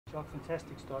Jacques,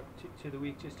 fantastic start to the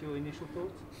week. Just your initial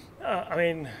thoughts? I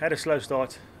mean, had a slow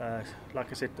start.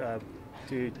 Like I said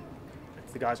to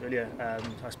the guys earlier,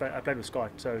 I played with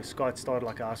Scott. So Scott started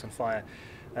like a house on fire.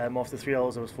 After 3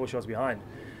 holes, I was 4 shots behind.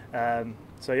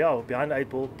 So yeah, behind the 8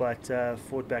 ball, but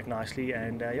fought back nicely,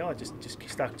 and yeah, just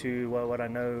stuck to what I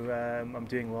know I'm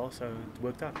doing well. So it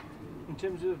worked out. In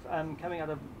terms of coming out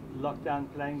of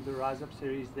lockdown, playing the Rise Up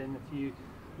series, then a few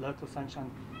local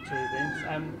Sunshine Tour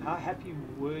events, how happy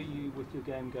were you with your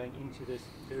game going into this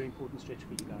very important stretch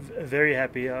for you guys? Very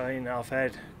happy. I mean, I've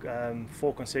had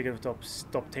 4 consecutive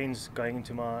top tens coming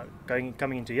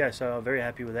into here, so I'm very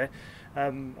happy with that. I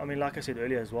mean, like I said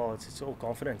earlier as well, it's all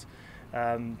confidence.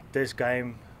 This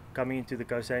game coming into the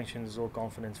co-sanctions is all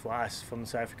confidence for us from the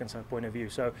South African point of view.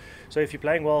 So if you're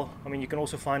playing well, I mean, you can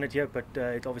also find it here, but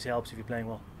it obviously helps if you're playing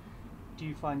well. Do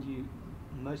you find you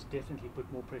most definitely put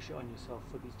more pressure on yourself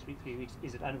for these three weeks?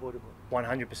 Is it unavoidable?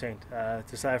 100%.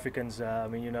 The South Africans, I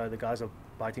mean, you know, the guys are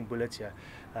biting bullets here.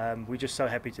 We're just so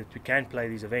happy that we can play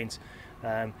these events.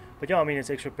 But yeah, I mean, it's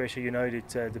extra pressure. You know,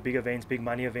 that the big events, big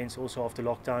money events, also after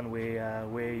lockdown,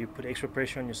 where you put extra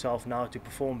pressure on yourself now to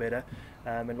perform better,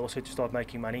 and also to start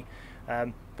making money.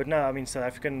 But no, I mean, South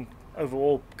African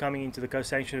overall coming into the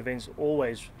co-sanction events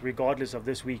always, regardless of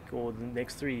this week or the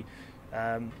next 3.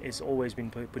 It's always been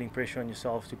putting pressure on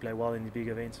yourself to play well in the big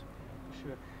events.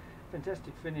 Sure.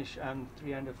 Fantastic finish,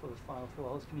 3 under for the final 4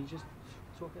 holes. Can you just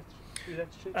talk us through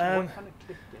that stretch? What kind of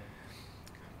clicked there?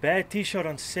 Bad tee shot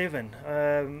on 7.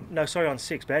 No, sorry, on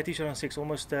 6. Bad tee shot on 6.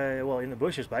 Almost, well, in the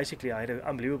bushes, basically. I had an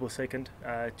unbelievable second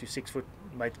to 6 foot,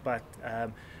 made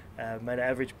an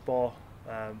average bar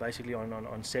basically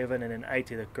on 7, and then 8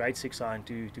 hit a great 6 iron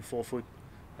to 4 foot.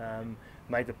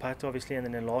 Made the putt obviously, and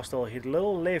then in the last hole hit a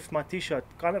little left. My tee shot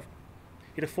kind of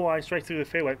hit a 4 iron straight through the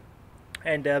fairway,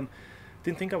 and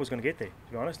didn't think I was going to get there,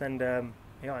 to be honest. And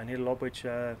yeah, and hit a lob wedge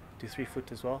to 3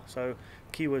 foot as well. So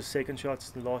key was second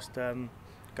shots, the last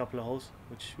couple of holes,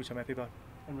 which I'm happy about.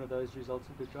 And were those results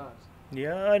of good drives?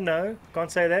 Yeah, no,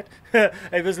 can't say that.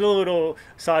 It was a little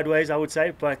sideways, I would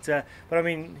say, but I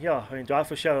mean, yeah, I mean, drive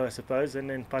for show, I suppose, and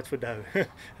then putt for dough.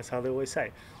 That's how they always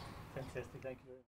say. Fantastic, thank you very much.